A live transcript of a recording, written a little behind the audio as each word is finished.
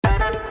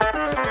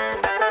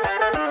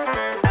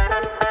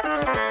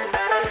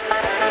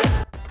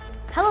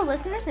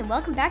listeners, and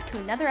welcome back to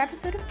another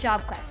episode of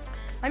Job Quest.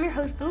 I'm your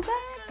host, Luca,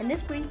 and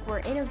this week we're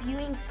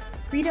interviewing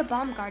Rita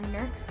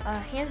Baumgartner, a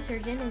hand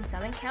surgeon in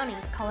Summit County,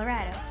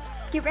 Colorado.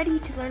 Get ready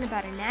to learn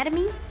about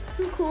anatomy,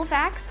 some cool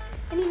facts,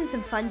 and even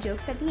some fun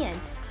jokes at the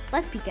end.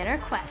 Let's begin our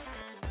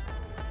quest.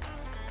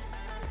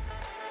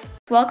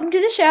 Welcome to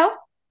the show.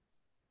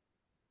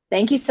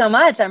 Thank you so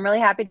much. I'm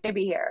really happy to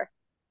be here.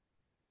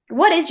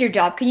 What is your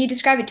job? Can you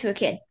describe it to a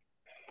kid?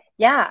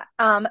 Yeah.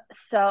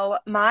 So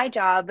my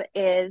job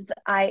is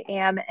I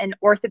am an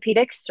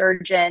orthopedic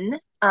surgeon,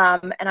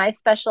 and I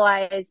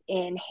specialize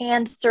in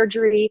hand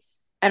surgery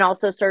and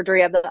also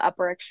surgery of the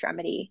upper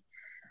extremity.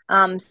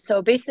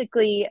 So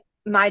basically,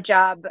 my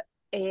job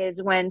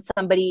is when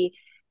somebody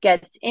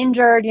gets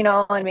injured,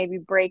 and maybe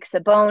breaks a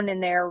bone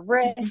in their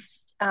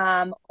wrist,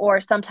 or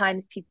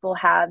sometimes people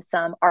have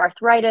some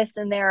arthritis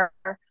in their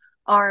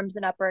arms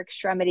and upper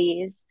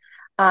extremities.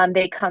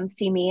 They come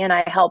see me and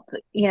I help,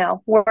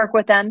 work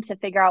with them to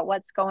figure out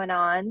what's going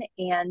on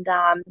and,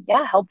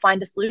 help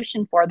find a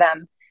solution for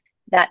them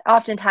that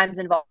oftentimes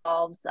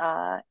involves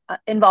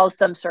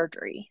some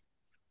surgery.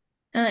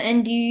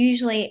 And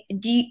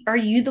are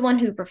you the one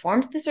who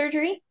performs the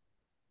surgery?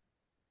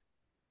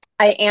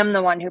 I am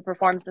the one who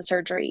performs the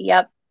surgery.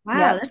 Yep. Wow,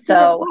 Yep. that's super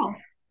So cool.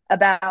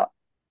 about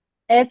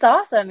It's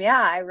awesome. Yeah,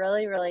 I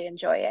really, really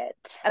enjoy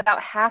it.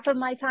 About half of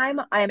my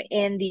time, I'm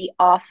in the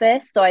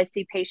office. So I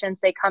see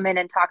patients, they come in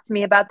and talk to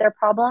me about their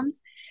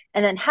problems.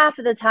 And then half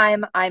of the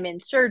time, I'm in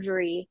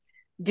surgery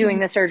doing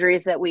Mhm. the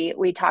surgeries that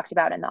we talked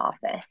about in the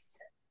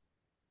office.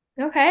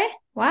 Okay.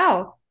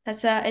 Wow.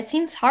 That's it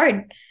seems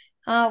hard.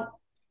 Uh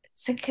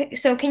so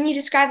can you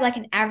describe like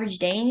an average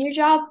day in your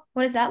job?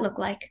 What does that look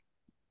like?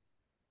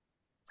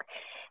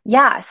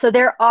 Yeah, so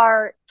there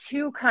are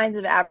two kinds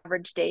of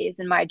average days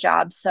in my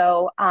job.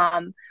 So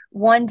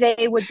one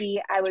day would be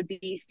I would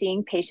be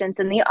seeing patients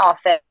in the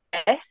office.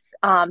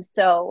 A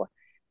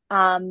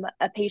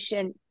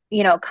patient,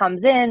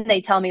 comes in,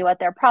 they tell me what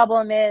their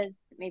problem is.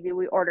 Maybe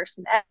we order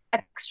some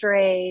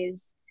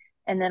x-rays,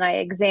 and then I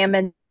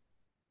examine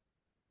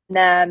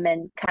them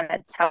and kind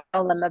of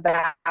tell them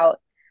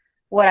about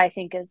what I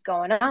think is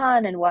going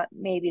on and what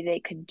maybe they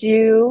could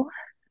do.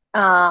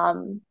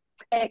 Um,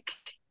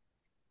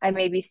 I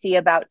maybe see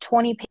about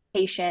 20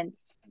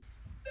 patients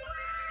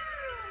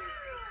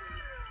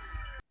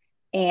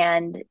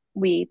and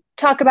we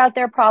talk about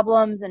their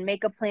problems and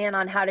make a plan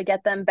on how to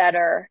get them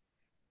better.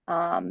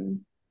 So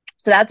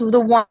that's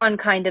the one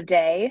kind of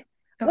day,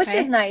 which is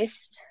Okay.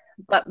 nice.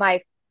 But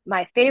my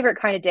favorite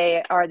kind of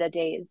day are the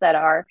days that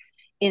are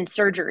in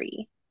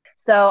surgery.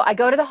 So I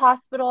go to the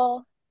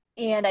hospital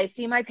and I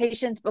see my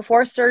patients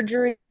before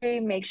surgery,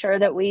 make sure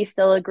that we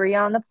still agree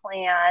on the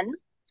plan.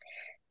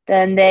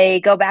 Then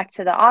they go back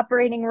to the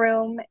operating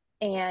room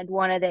and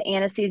one of the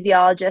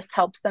anesthesiologists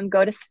helps them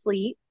go to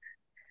sleep.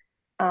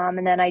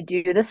 And then I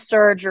do the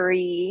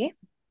surgery.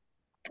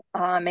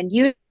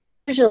 And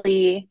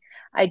usually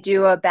I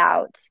do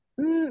about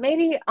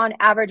maybe on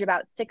average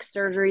about 6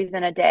 surgeries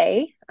in a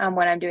day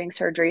when I'm doing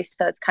surgery.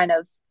 So it's kind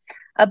of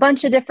a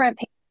bunch of different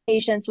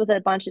patients with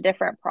a bunch of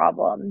different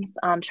problems,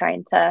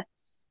 trying to,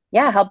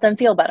 help them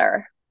feel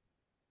better.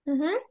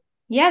 Mm-hmm.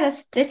 Yeah,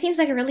 this seems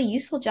like a really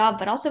useful job,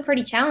 but also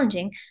pretty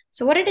challenging.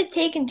 So what did it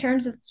take in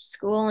terms of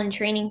school and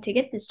training to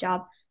get this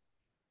job?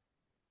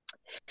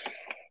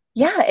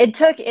 Yeah, it's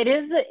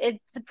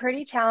a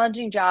pretty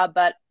challenging job,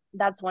 but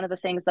that's one of the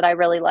things that I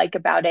really like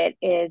about it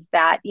is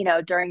that,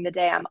 during the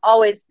day I'm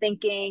always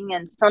thinking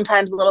and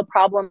sometimes little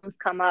problems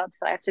come up,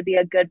 so I have to be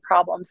a good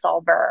problem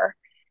solver.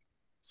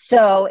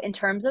 So in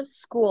terms of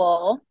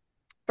school,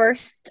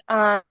 first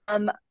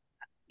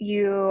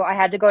you I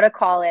had to go to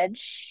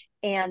college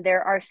and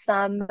there are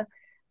some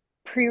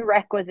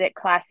prerequisite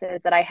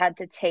classes that I had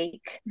to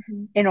take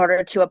Mhm. in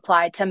order to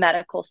apply to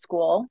medical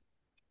school.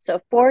 So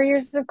 4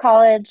 years of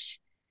college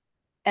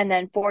and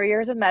then 4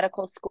 years of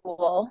medical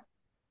school.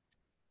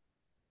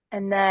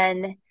 And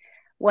then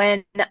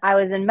when I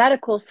was in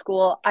medical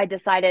school, I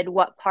decided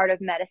what part of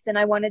medicine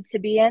I wanted to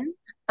be in.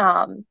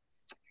 Um,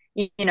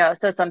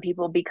 so some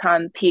people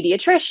become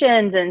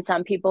pediatricians and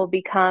some people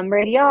become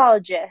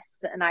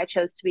radiologists, and I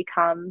chose to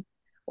become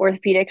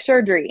orthopedic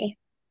surgery.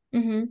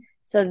 Mm-hmm.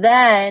 So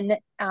then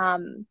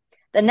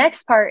the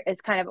next part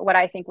is kind of what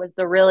I think was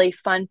the really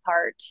fun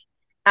part.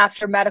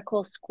 After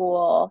medical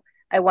school,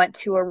 I went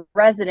to a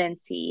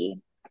residency,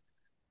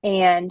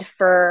 and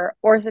for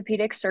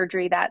orthopedic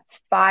surgery, that's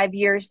 5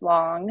 years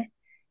long.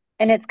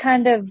 And it's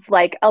kind of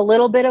like a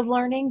little bit of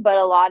learning, but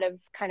a lot of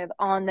kind of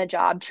on the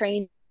job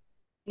training.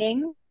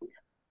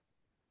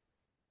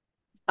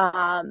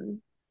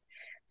 Um,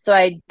 so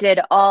I did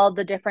all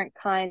the different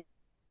kinds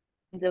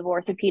of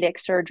orthopedic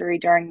surgery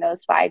during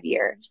those 5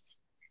 years.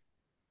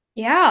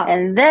 Yeah.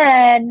 And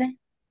then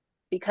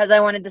because I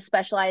wanted to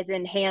specialize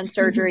in hand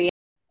surgery,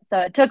 so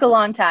it took a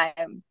long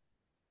time.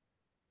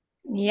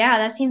 Yeah,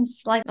 that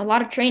seems like a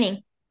lot of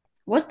training.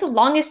 What's the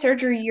longest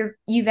surgery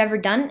you've ever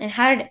done, and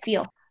how did it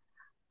feel?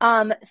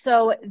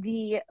 So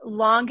the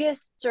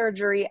longest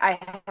surgery I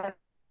have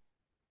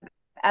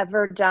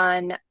ever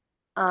done,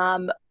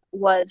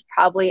 was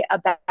probably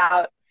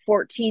about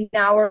 14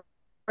 hours.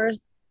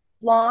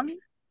 long.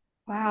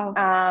 Wow.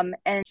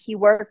 And he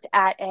worked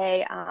at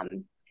a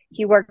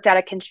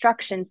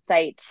construction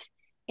site,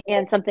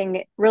 and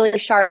something really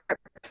sharp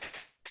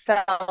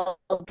fell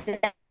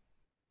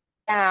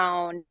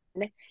down,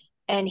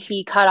 and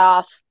he cut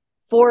off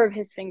four of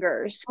his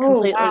fingers Oh,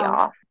 completely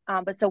wow.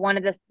 off. But so one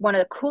of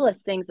the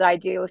coolest things that I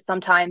do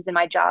sometimes in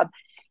my job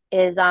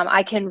is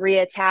I can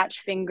reattach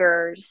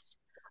fingers,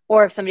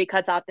 or if somebody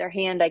cuts off their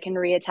hand, I can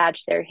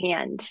reattach their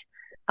hand.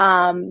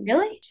 Um,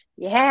 Really?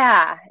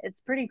 yeah,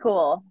 it's pretty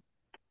cool.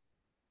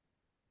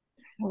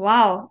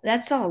 Wow,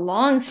 that's a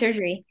long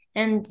surgery.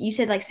 And you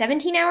said like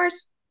 17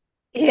 hours?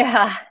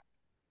 Yeah,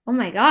 Oh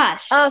my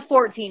gosh.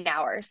 14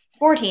 hours.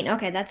 14.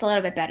 Okay, that's a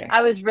little bit better.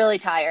 I was really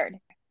tired.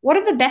 What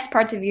are the best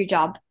parts of your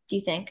job, do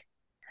you think?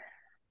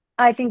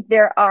 I think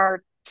there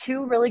are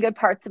two really good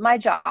parts of my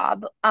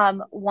job.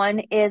 One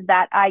is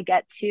that I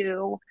get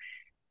to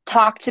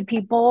talk to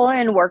people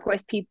and work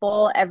with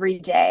people every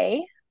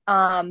day,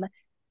 um,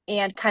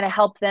 and kind of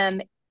help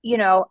them.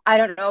 I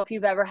don't know if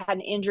you've ever had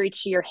an injury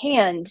to your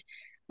hand,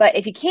 but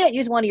if you can't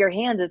use one of your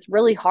hands, it's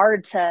really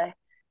hard to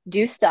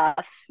do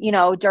stuff,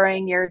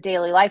 during your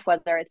daily life,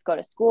 whether it's go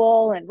to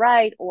school and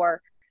write,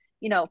 or,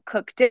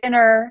 cook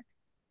dinner.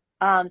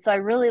 So I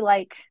really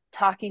like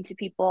talking to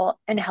people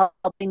and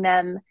helping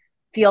them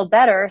feel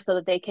better so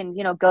that they can,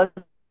 go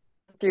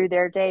through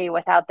their day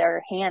without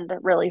their hand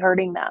really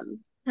hurting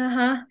them.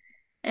 Uh-huh.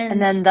 And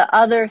And then the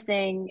other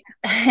thing,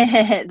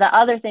 the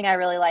other thing I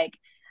really like,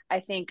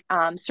 I think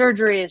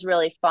surgery is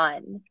really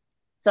fun.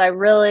 So I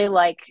really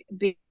like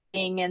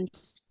being in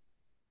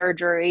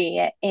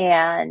surgery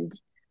and,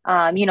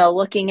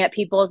 looking at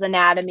people's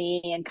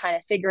anatomy and kind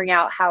of figuring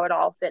out how it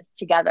all fits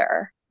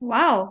together.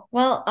 wow.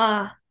 Well,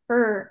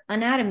 for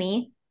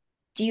anatomy,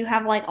 do you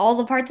have like all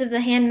the parts of the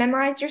hand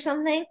memorized or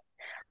something?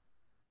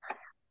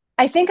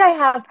 I think I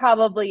have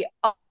probably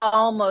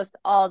almost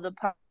all the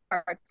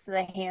parts of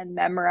the hand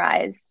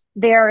memorized.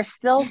 There are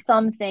still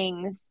some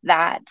things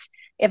that,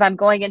 if I'm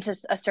going into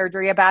a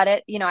surgery about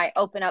it, I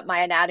open up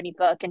my anatomy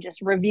book and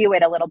just review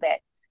it a little bit.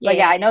 But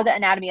yeah, Yeah. I know the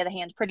anatomy of the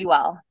hand pretty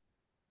well.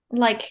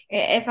 Like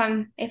if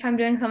I'm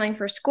doing something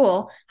for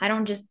school, I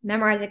don't just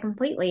memorize it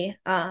completely,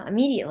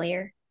 immediately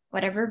or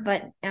whatever,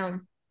 but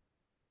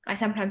I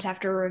sometimes have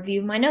to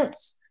review my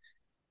notes.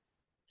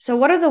 So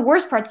what are the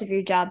worst parts of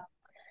your job?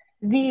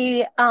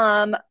 The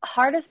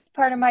hardest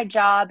part of my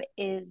job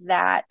is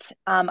that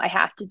I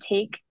have to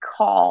take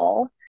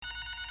call.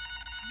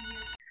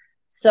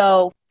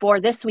 So for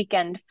this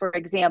weekend, for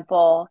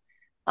example,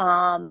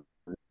 um,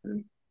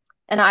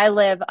 and I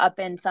live up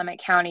in Summit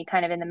County,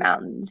 kind of in the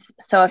mountains.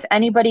 So if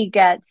anybody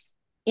gets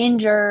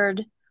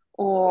injured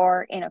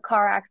or in a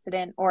car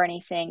accident or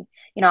anything,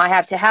 I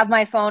have to have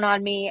my phone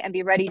on me and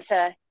be ready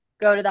to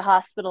go to the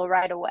hospital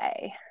right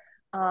away.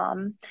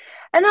 Um,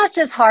 and that's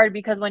just hard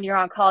because when you're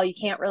on call, you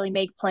can't really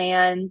make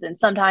plans. And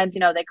sometimes,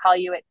 they call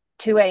you at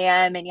 2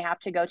 a.m. and you have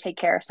to go take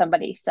care of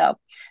somebody. So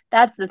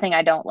that's the thing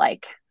I don't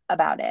like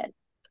about it.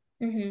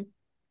 Hmm.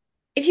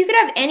 If you could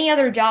have any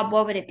other job,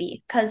 what would it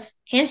be? Because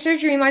hand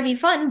surgery might be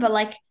fun, but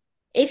like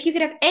if you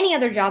could have any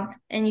other job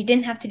and you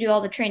didn't have to do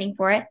all the training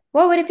for it,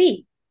 what would it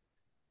be?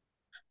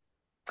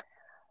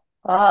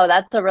 Oh,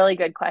 that's a really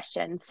good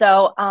question.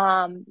 So,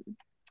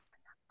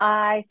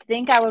 I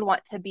think I would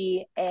want to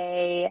be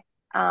a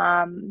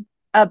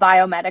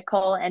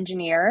biomedical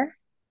engineer.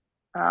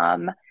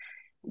 Um,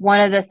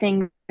 One of the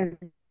things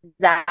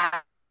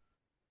that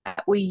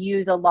we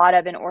use a lot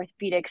of in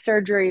orthopedic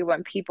surgery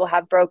when people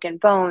have broken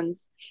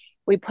bones,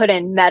 we put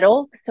in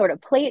metal sort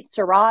of plates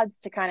or rods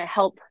to kind of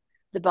help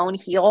the bone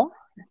heal.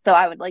 So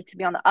I would like to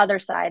be on the other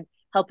side,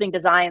 helping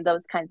design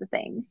those kinds of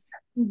things.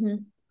 Hmm.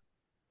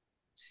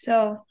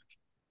 So,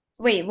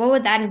 wait, what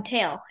would that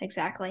entail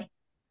exactly?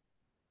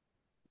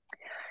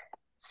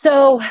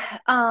 So,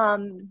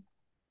 um,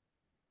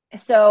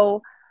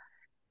 so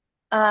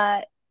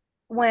uh,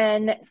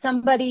 when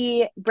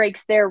somebody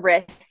breaks their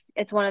wrist,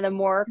 it's one of the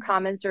more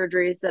common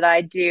surgeries that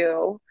I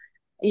do.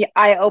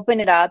 I open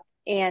it up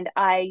and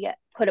I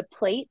put a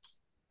plate.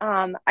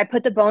 I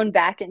put the bone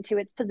back into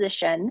its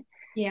position,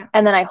 Yeah.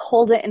 and then I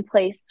hold it in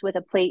place with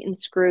a plate and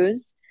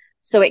screws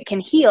so it can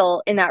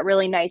heal in that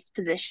really nice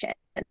position.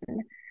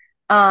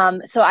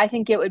 So I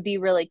think it would be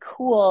really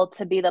cool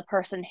to be the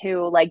person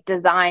who like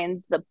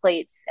designs the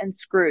plates and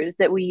screws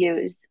that we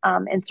use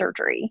in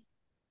surgery.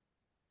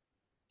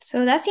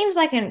 So that seems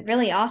like a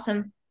really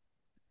awesome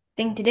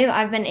thing to do.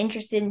 I've been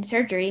interested in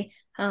surgery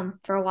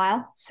for a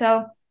while.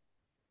 So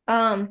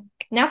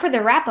now for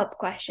the wrap-up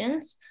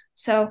questions.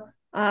 So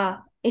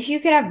if you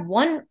could have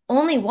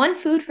only one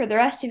food for the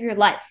rest of your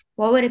life,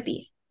 what would it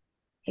be?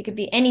 It could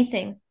be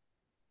anything.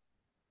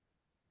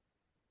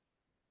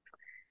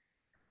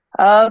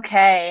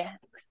 Okay,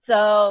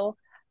 so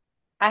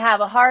I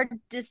have a hard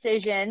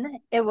decision.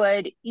 It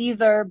would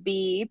either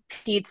be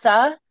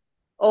pizza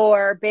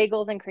or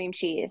bagels and cream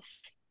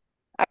cheese.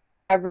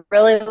 I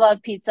really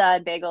love pizza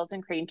and bagels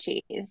and cream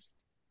cheese.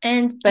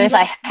 And But if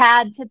I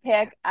had to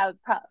pick, I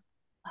would probably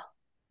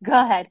go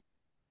ahead.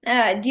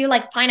 do you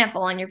like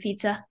pineapple on your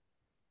pizza?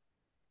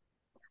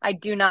 I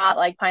do not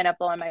like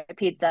pineapple on my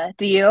pizza.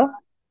 Do you?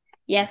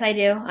 Yes, I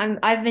do.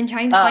 I've been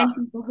trying to Oh, find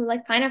people who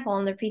like pineapple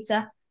on their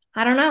pizza.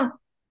 I don't know.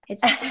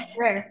 It's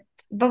rare.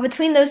 But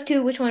between those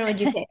two, which one would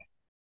you pick?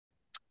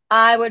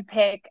 I would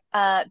pick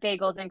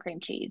bagels and cream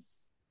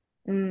cheese.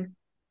 Mm.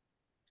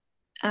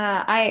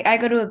 I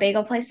go to a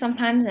bagel place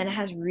sometimes and it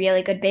has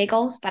really good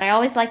bagels, but I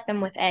always like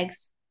them with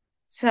eggs.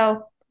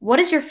 So, what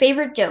is your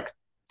favorite joke?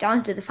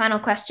 Down to the final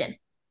question.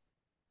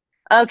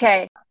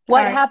 Okay.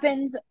 What Sorry.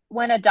 happens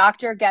when a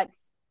doctor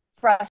gets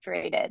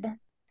frustrated?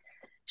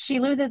 She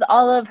loses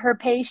all of her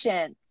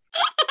patients.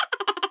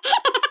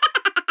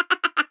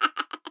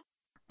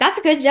 That's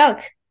a good joke.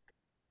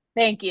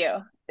 Thank you.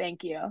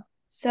 Thank you.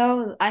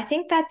 So, I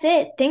think that's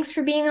it. Thanks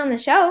for being on the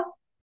show.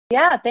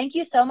 Yeah, thank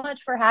you so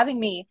much for having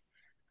me.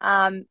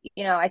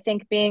 I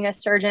think being a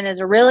surgeon is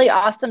a really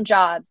awesome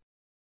job.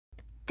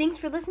 Thanks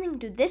for listening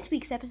to this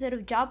week's episode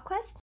of Job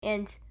Quest,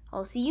 and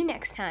I'll see you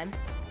next time.